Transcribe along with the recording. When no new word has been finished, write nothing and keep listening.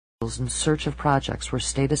in search of projects where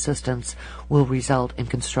state assistance will result in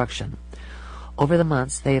construction. Over the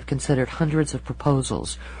months, they have considered hundreds of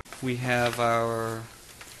proposals. We have our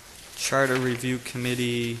Charter Review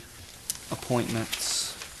Committee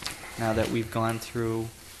appointments now that we've gone through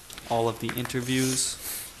all of the interviews.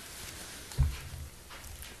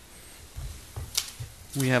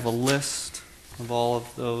 We have a list of all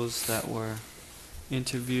of those that were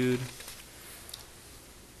interviewed.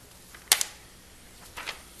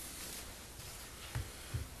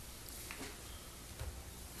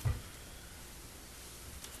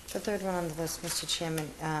 The third one on the list, Mr. Chairman,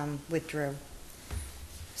 withdrew,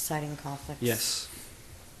 citing conflicts. Yes.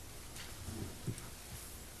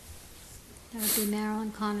 That would be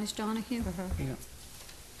Marilyn Connors Donahue. Mm-hmm. Yeah.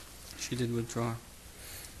 She did withdraw.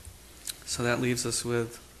 So that leaves us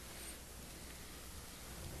with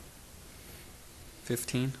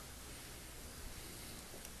 15.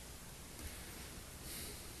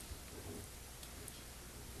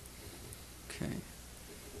 Okay.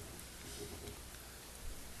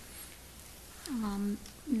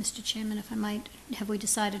 Mr. Chairman, if I might, have we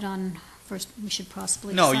decided on, first we should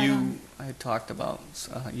possibly No, decide on I had talked about,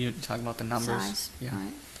 you talked about the numbers. size? Yeah.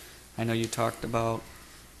 Right. I know you talked about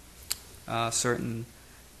a certain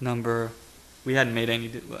number. We hadn't made any,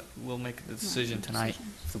 we'll make the decision Right, tonight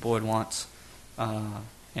decision. if the board wants.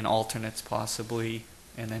 And alternates possibly,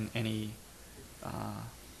 and then any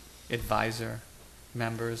advisor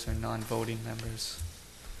members or non-voting members.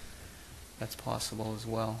 That's possible as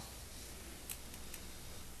well.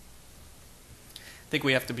 I think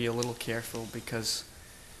we have to be a little careful because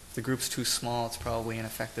if the group's too small, it's probably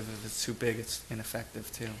ineffective. If it's too big, it's ineffective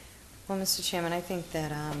too. Well, Mr. Chairman, I think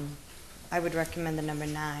that I would recommend the number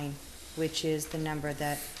 9, which is the number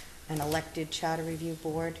that an elected charter review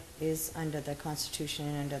board is under the Constitution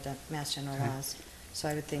and under the Mass General Okay. laws. So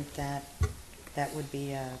I would think that that would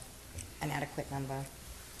be an adequate number.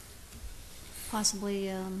 Possibly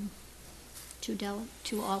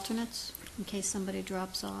two alternates in case somebody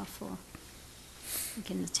drops off, or we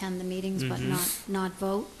can attend the meetings but not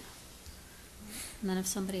vote. And then if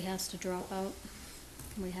somebody has to drop out,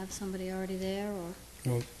 can we have somebody already there, or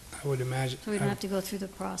Well, I would imagine. so we don't have to go through the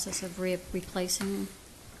process of replacing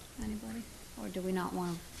anybody? Or do we not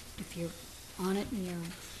want to, if you're on it and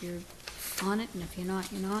you're on it, and if you're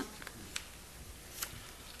not, you're not?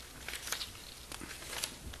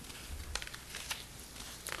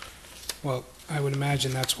 Well, I would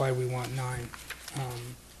imagine that's why we want 9,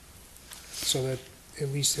 so that at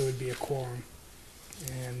least there would be a quorum.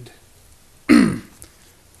 And and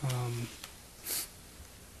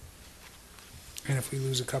if we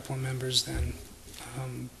lose a couple of members, then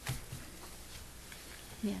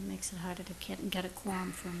Yeah, it makes it harder to get a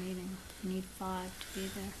quorum for a meeting. You need 5 to be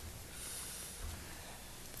there.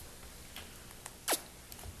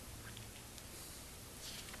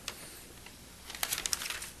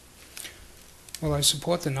 well, I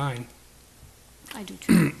support the 9. I do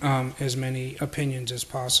too. As many opinions as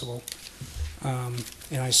possible. And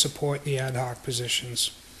I support the ad hoc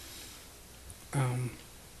positions.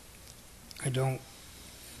 I don't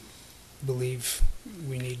believe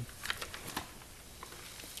we need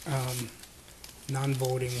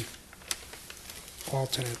non-voting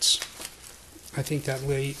alternates. I think that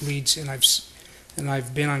leads, and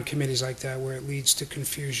I've been on committees like that where it leads to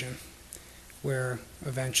confusion, where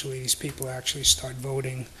eventually these people actually start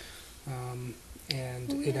voting,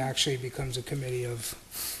 and it actually becomes a committee of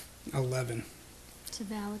 11. It's a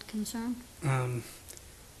valid concern.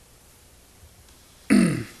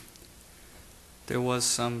 There was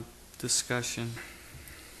some discussion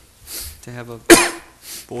to have a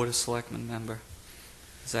Board of Selectmen member.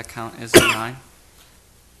 Does that count as a 9?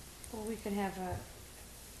 Well, we could have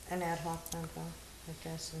an ad hoc member, I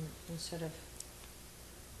guess, instead of...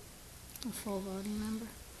 A full voting member.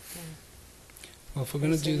 Well, if we're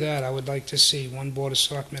going to do that, I would like to see one Board of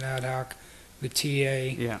Selectmen ad hoc, the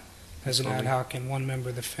TA Yeah. as an ad hoc, and one member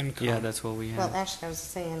of the FinCom. Yeah, that's what we have. Well, actually, I was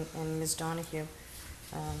saying, and Ms. Donahue,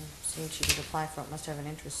 seeing she did apply for it, must have an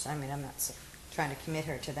interest. I mean, I'm not trying to commit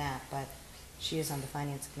her to that, but she is on the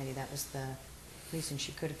Finance Committee. That was the reason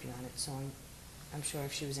she could have been on it, so I'm sure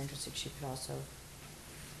if she was interested, she could also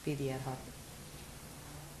be the ad hoc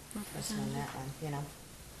person on that one, you know.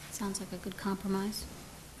 Sounds like a good compromise.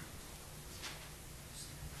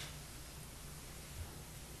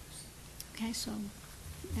 Okay, so,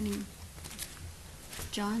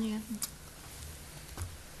 John, you have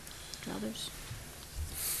others?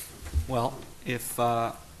 Well, if,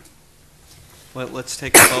 let's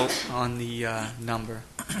take a vote on the number.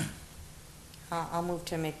 I'll move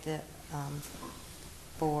to make the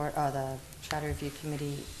board, or the Charter Review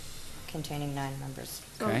Committee containing 9 members,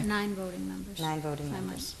 Okay. 9 voting members. 9 voting I might-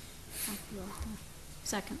 members.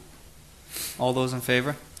 Second. All those in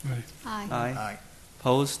favor? Right. Aye. Aye.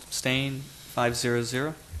 Opposed, abstained,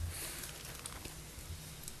 500.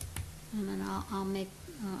 And then I'll make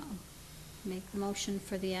the motion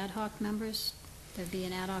for the ad hoc members. There'd be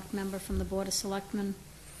an ad hoc member from the Board of Selectmen,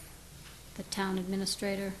 the Town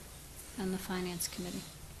Administrator, and the Finance Committee.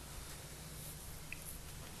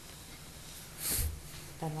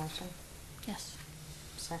 That motion? Yes.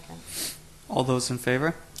 Second. All those in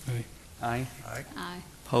favor? Aye. Aye. Aye.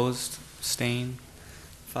 Opposed, abstained,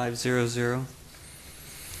 500.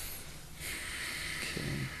 Okay.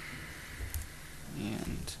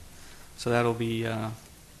 And so that'll be,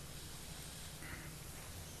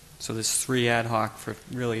 so there's 3 ad hoc for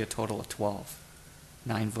really a total of 12,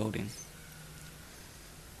 9 voting.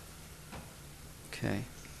 Okay.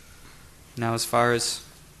 Now, as far as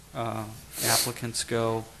applicants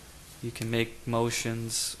go, you can make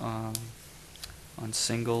motions on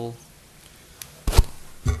single.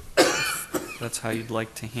 That's how you'd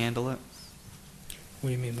like to handle it. What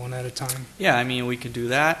do you mean, one at a time? Yeah, I mean, we could do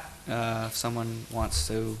that. If someone wants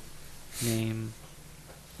to name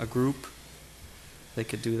a group, they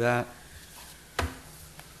could do that.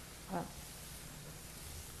 Well,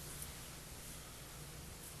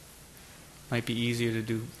 Might be easier to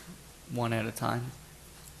do one at a time.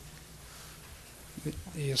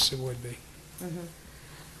 Yes, it would be. mhm.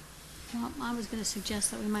 Well, I was going to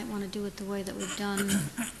suggest that we might want to do it the way that we've done,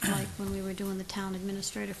 like when we were doing the Town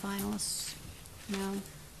Administrator finalists. You know,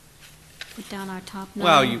 put down our top 9.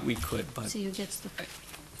 Well, we could, but See who gets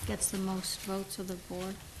the most votes of the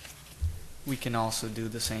board. we can also do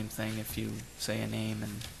the same thing if you say a name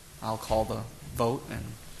and I'll call the vote, and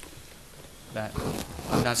that,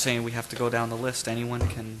 I'm not saying we have to go down the list. Anyone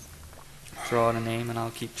can throw out a name and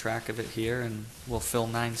I'll keep track of it here, and we'll fill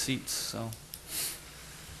 9 seats, so.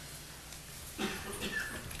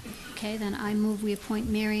 Okay, then I move we appoint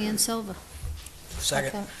Mary Ann Silva.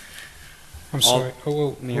 Second. I'm All- sorry.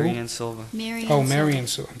 Oh, Mary who? Ann Silva. Mary Ann Oh, Silva. Marion,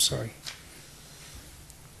 so, I'm sorry.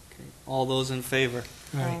 Okay. All those in favor?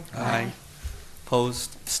 Aye. Aye.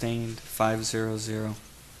 Opposed, abstained, 500.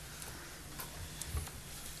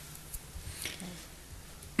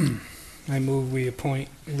 I move we appoint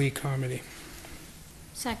Lee Carmody.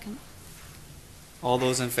 Second. All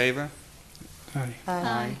those in favor? Aye.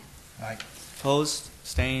 Aye. Opposed,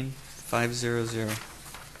 abstained, 500.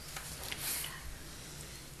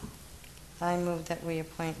 I move that we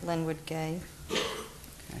appoint Linwood Gay. Okay.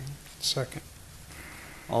 Second.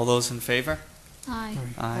 All those in favor? Aye.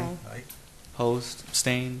 Aye. Opposed,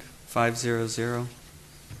 abstained, 500.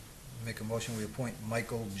 Make a motion, we appoint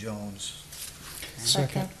Michael Jones.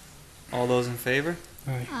 Second. All those in favor?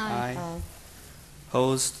 Aye. Aye. Aye.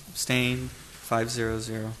 Opposed, abstained,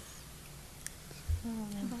 500. How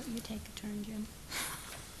about you take a turn, Jim?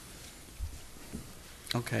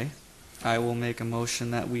 Okay. I will make a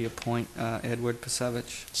motion that we appoint Edward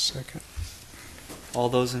Pasevich. Second. All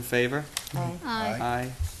those in favor? Aye. Aye.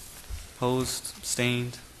 Aye. Opposed,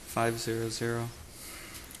 abstained, 500.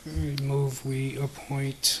 I move we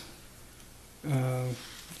appoint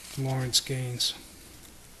Lawrence Gaines.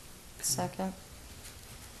 Second.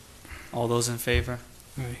 All those in favor?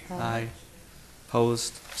 Aye. Aye.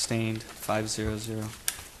 Opposed, abstained, 500.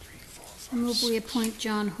 I move we appoint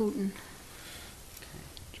John Hooton.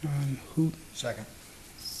 John Hoot. Second.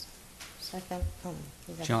 Second. Oh,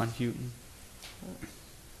 you got- John Houghton.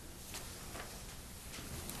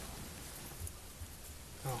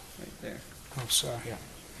 Oh. Right there. Oh, sorry.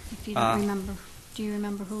 If you don't remember, do you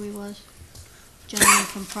remember who he was? Gentleman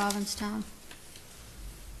from Provincetown,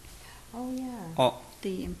 Oh, yeah. Oh,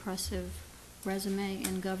 the impressive resume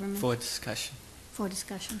in government. for discussion. For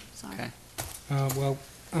discussion, sorry. Okay. Well,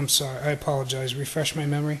 I'm sorry. I apologize. Refresh my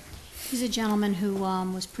memory. He's a gentleman who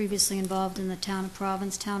was previously involved in the town of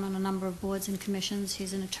Provincetown on a number of boards and commissions.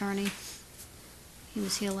 He's an attorney. He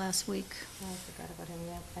was here last week. Oh, I forgot about him,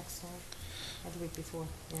 yeah, excellent. Or the week before,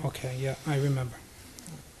 yeah. Okay, yeah, I remember.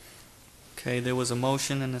 Okay, there was a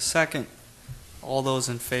motion and a second. All those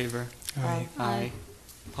in favor? Aye. Aye.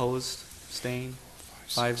 Opposed, abstained,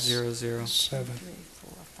 500. 7. 3,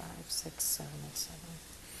 4, 5, 6, 7, and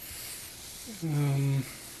 7.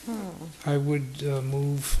 I would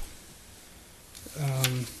move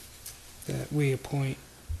that we appoint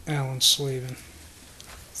Alan Slavin.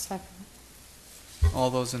 Second. All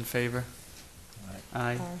those in favor?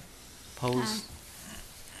 Aye. Aye. Opposed?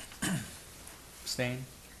 Abstained,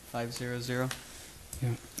 500. Yeah,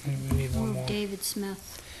 and we need one Move more. David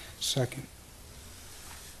Smith. Second.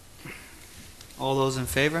 All those in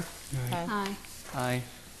favor? Aye. Aye. Aye.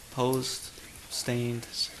 Opposed, abstained,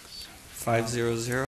 500.